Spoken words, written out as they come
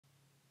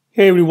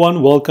Hey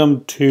everyone,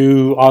 welcome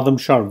to Adam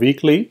Shah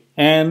Weekly.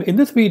 And in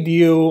this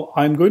video,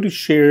 I'm going to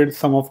share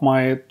some of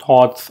my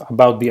thoughts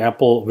about the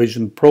Apple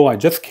Vision Pro. I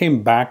just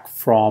came back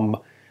from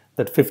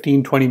that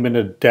 15-20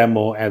 minute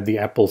demo at the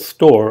Apple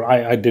Store.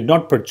 I did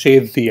not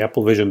purchase the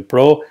Apple Vision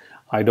Pro.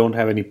 I don't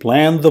have any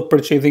plans of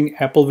purchasing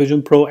Apple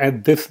Vision Pro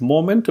at this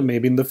moment,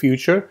 maybe in the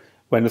future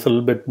when it's a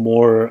little bit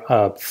more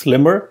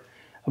slimmer.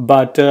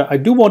 But I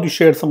do want to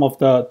share some of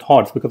the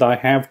thoughts because I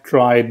have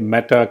tried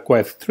Meta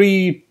Quest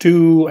 3,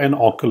 2, and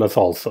Oculus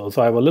also.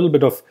 So I have a little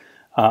bit of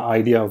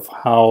idea of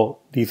how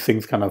these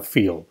things kind of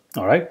feel.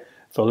 All right.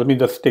 So let me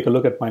just take a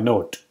look at my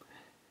note.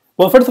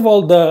 Well, first of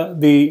all,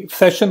 the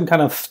session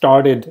kind of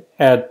started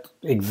at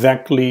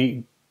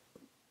exactly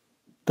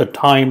the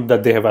time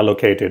that they have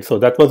allocated. So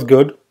that was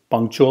good.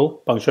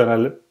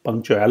 Punctuality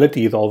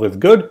is always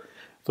good.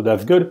 So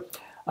that's good.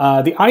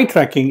 The eye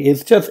tracking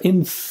is just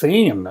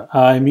insane.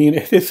 I mean,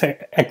 it is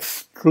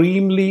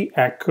extremely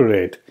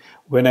accurate.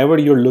 Whenever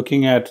you're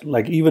looking at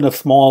like even a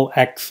small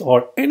X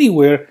or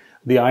anywhere,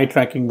 the eye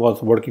tracking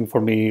was working for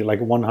me like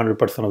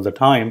 100% of the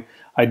time.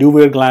 I do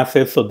wear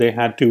glasses, so they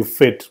had to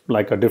fit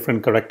like a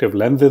different corrective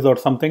lenses or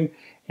something.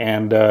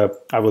 And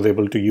I was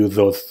able to use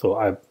those. So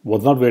I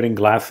was not wearing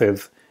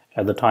glasses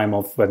at the time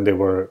of when they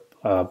were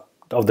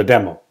of the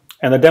demo.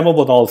 And the demo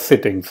was all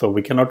sitting, so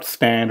we cannot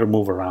stand or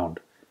move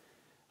around.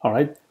 All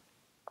right.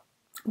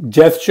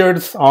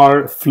 Gestures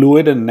are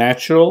fluid and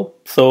natural.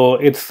 So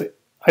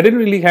I didn't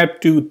really have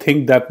to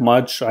think that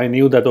much. I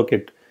knew that,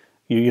 okay,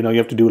 you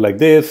have to do like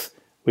this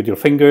with your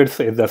fingers.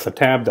 If that's a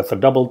tap, that's a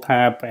double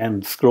tap,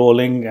 and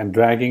scrolling and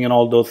dragging and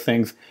all those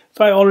things.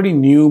 So I already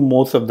knew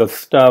most of the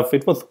stuff.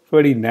 It was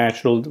very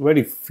natural,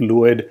 very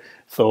fluid.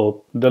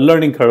 So the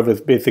learning curve is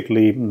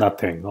basically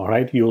nothing. All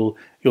right. You'll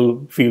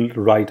feel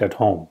right at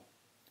home.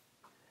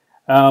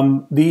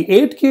 The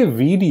 8K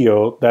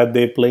video that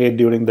they played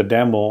during the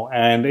demo,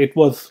 and it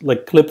was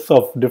like clips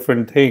of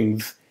different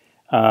things,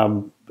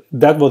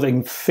 that was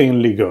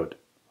insanely good.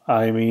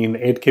 I mean,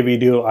 8K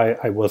video,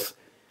 I was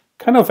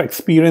kind of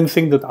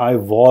experiencing that I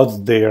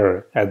was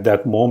there at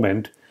that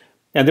moment.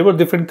 And there were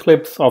different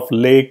clips of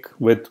lake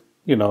with,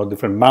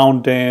 different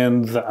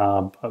mountains,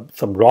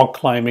 some rock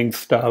climbing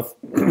stuff.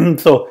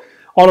 So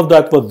all of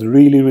that was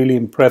really, really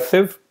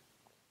impressive.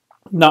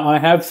 Now, I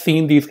have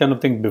seen these kind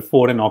of things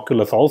before in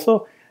Oculus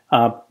also,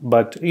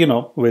 but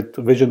with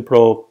Vision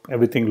Pro,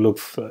 everything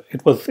looks.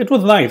 It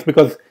was nice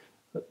because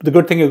the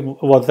good thing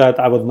was that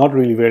I was not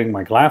really wearing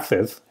my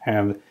glasses,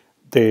 and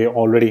they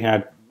already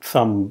had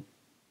some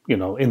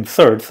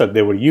inserts that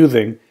they were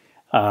using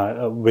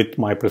with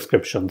my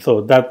prescription.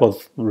 So that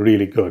was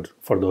really good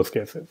for those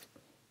cases.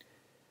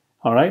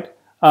 All right.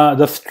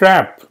 The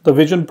strap, the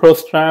Vision Pro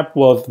strap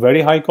was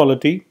very high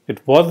quality.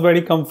 It was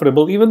very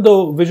comfortable, even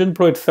though Vision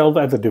Pro itself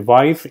as a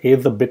device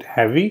is a bit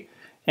heavy.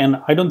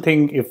 And I don't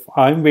think if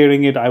I'm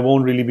wearing it, I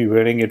won't really be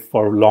wearing it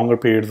for longer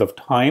periods of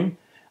time.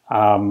 But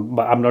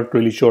I'm not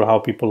really sure how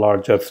people are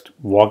just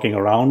walking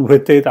around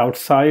with it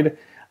outside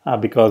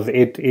because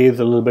it is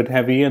a little bit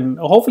heavy. And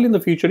hopefully in the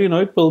future,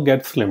 it will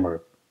get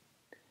slimmer.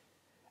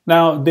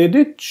 Now, they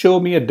did show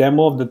me a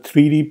demo of the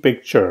 3D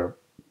picture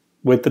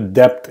with the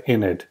depth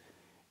in it.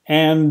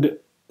 And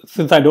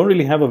since I don't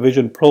really have a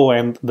Vision Pro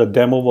and the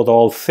demo was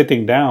all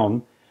sitting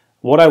down,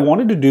 what I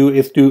wanted to do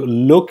is to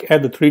look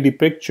at the 3D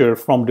picture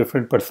from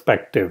different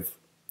perspectives.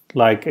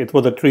 Like it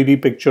was a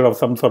 3D picture of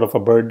some sort of a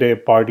birthday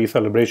party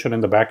celebration in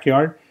the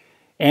backyard.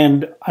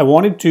 And I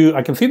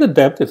can see the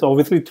depth, it's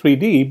obviously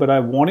 3D, but I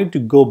wanted to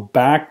go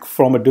back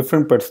from a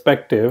different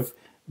perspective,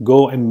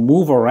 go and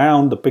move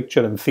around the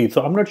picture and see.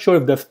 So I'm not sure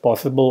if that's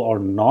possible or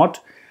not.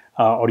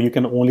 Or you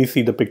can only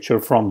see the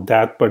picture from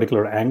that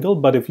particular angle.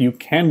 But if you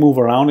can move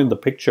around in the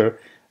picture,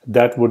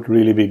 that would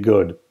really be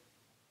good.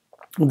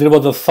 There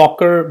was a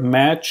soccer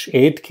match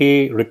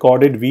 8K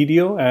recorded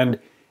video, and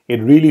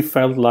it really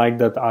felt like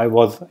that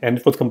and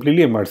it was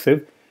completely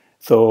immersive.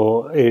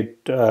 So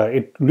it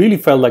really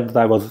felt like that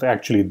I was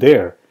actually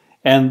there.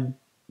 And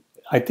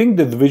I think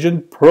this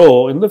Vision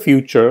Pro in the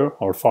future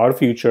or far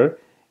future,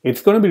 it's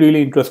going to be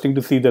really interesting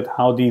to see that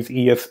how these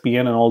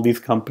ESPN and all these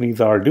companies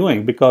are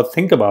doing, because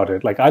think about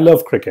it, like I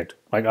love cricket,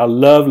 like I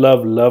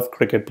love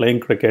cricket, playing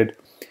cricket.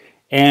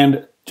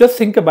 And just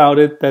think about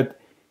it that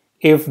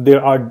if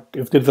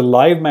there's a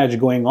live match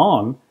going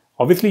on,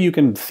 obviously you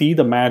can see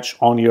the match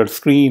on your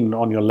screen,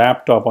 on your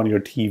laptop, on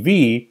your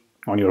TV,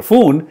 on your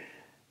phone.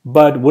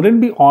 But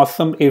wouldn't it be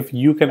awesome if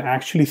you can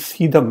actually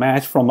see the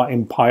match from an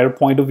umpire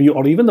point of view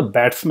or even the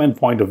batsman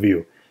point of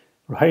view,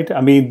 right? I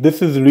mean,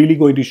 this is really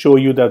going to show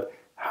you that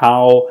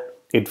how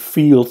it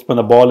feels when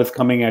the ball is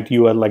coming at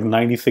you at like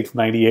 96,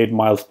 98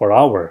 miles per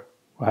hour,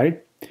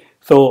 right?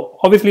 So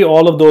obviously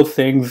all of those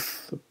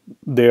things,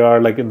 they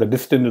are like in the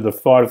distant or the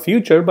far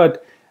future,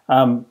 but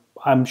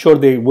I'm sure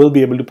they will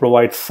be able to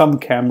provide some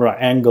camera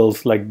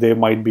angles, like they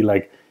might be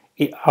like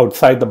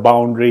outside the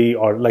boundary,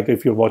 or like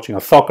if you're watching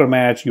a soccer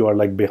match, you are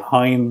like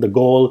behind the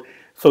goal.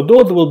 So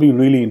those will be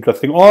really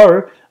interesting.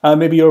 Or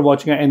maybe you're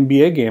watching an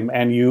NBA game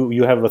and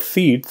you have a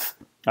seats,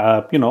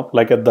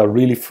 like at the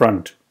really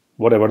front,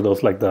 whatever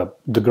those, like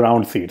the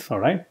ground seats, all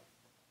right?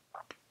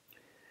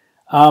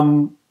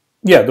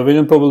 Yeah, the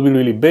Vision Pro will be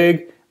really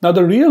big. Now,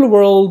 the real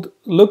world,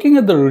 looking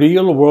at the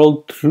real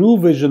world through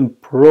Vision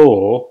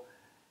Pro,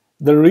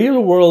 the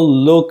real world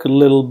look a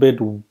little bit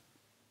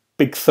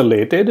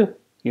pixelated.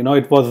 You know,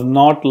 it was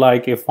not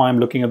like if I'm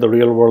looking at the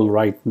real world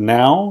right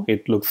now,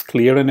 it looks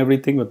clear and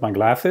everything with my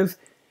glasses.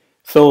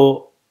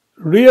 So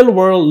real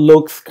world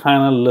looks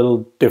kind of a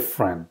little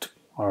different.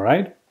 All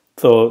right.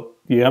 So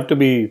you have to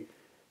be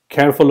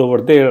careful over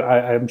there.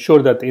 I'm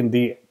sure that in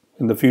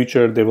the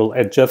future they will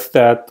adjust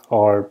that,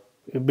 or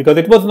because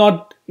it was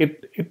not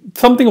it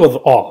something was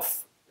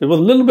off. It was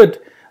a little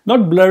bit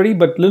not blurry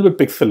but a little bit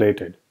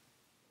pixelated.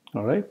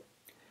 All right.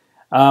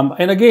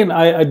 And again,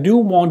 I do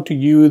want to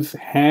use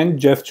hand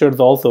gestures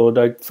also.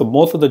 Like, so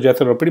most of the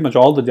gestures, or pretty much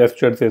all the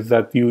gestures, is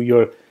that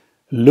you're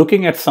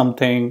looking at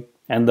something,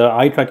 and the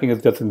eye tracking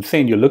is just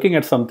insane. You're looking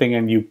at something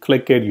and you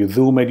click it, you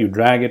zoom it, you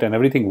drag it, and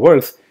everything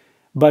works.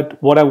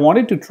 But what I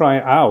wanted to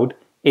try out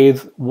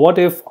is, what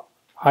if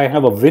I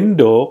have a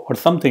window or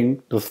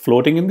something just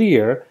floating in the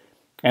air,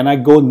 and I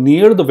go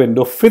near the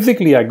window,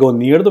 physically I go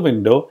near the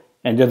window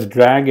and just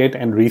drag it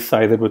and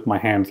resize it with my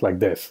hands like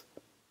this,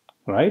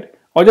 right?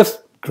 Or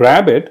just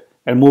grab it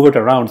and move it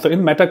around. So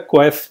in Meta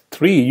Quest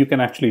 3, you can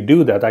actually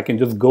do that. I can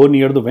just go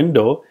near the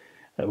window,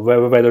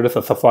 whether it's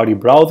a Safari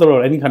browser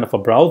or any kind of a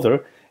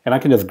browser, and I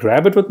can just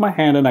grab it with my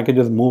hand and I can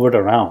just move it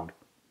around.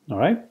 All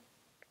right.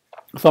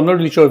 So I'm not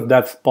really sure if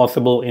that's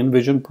possible in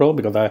Vision Pro,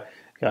 because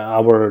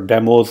our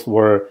demos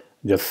were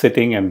just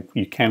sitting and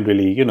you can't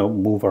really,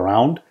 move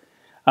around.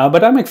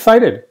 But I'm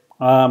excited.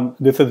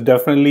 This is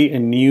definitely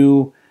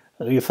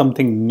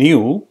something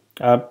new.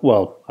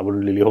 Well, I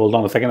wouldn't really, hold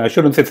on a second. I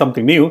shouldn't say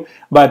something new,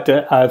 but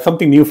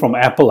something new from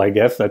Apple, I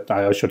guess that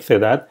I should say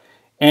that.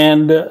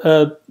 And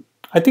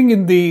I think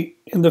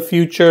in the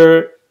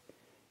future,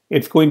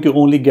 it's going to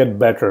only get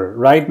better.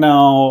 Right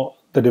now,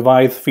 the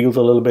device feels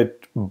a little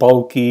bit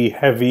bulky,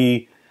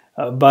 heavy,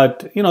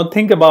 but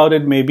think about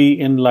it. Maybe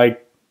in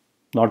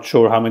not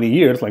sure how many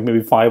years, like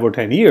maybe 5 or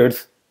 10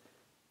 years,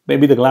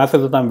 maybe the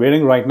glasses that I'm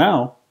wearing right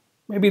now,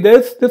 maybe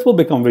this will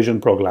become Vision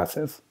Pro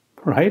glasses,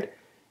 right?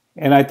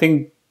 And I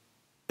think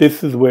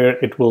this is where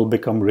it will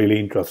become really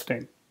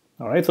interesting.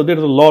 All right, so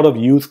there's a lot of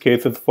use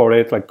cases for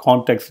it, like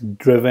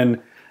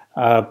context-driven,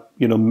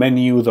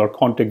 menus or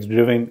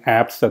context-driven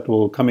apps that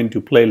will come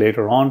into play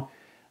later on.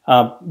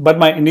 But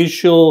my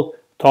initial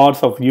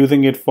thoughts of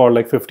using it for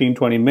like 15,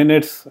 20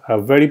 minutes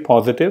are very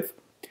positive.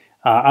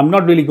 I'm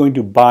not really going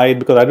to buy it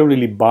because I don't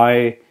really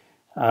buy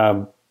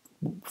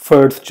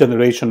first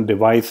generation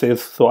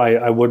devices. So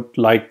I would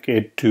like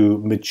it to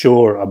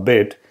mature a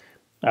bit,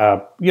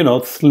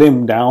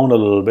 slim down a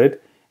little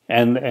bit.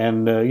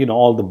 And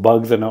all the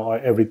bugs and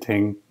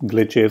everything,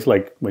 glitches,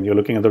 like when you're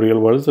looking at the real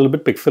world, it's a little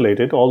bit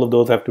pixelated. All of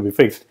those have to be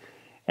fixed.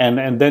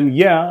 And then,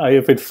 yeah,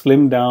 if it's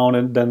slimmed down,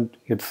 and then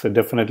it's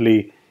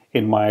definitely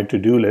in my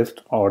to-do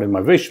list or in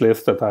my wish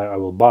list that I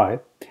will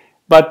buy.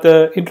 But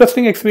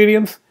interesting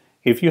experience.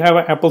 If you have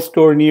an Apple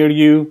store near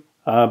you,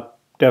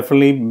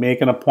 definitely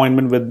make an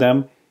appointment with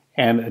them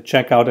and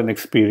check out and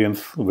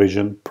experience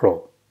Vision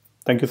Pro.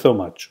 Thank you so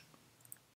much.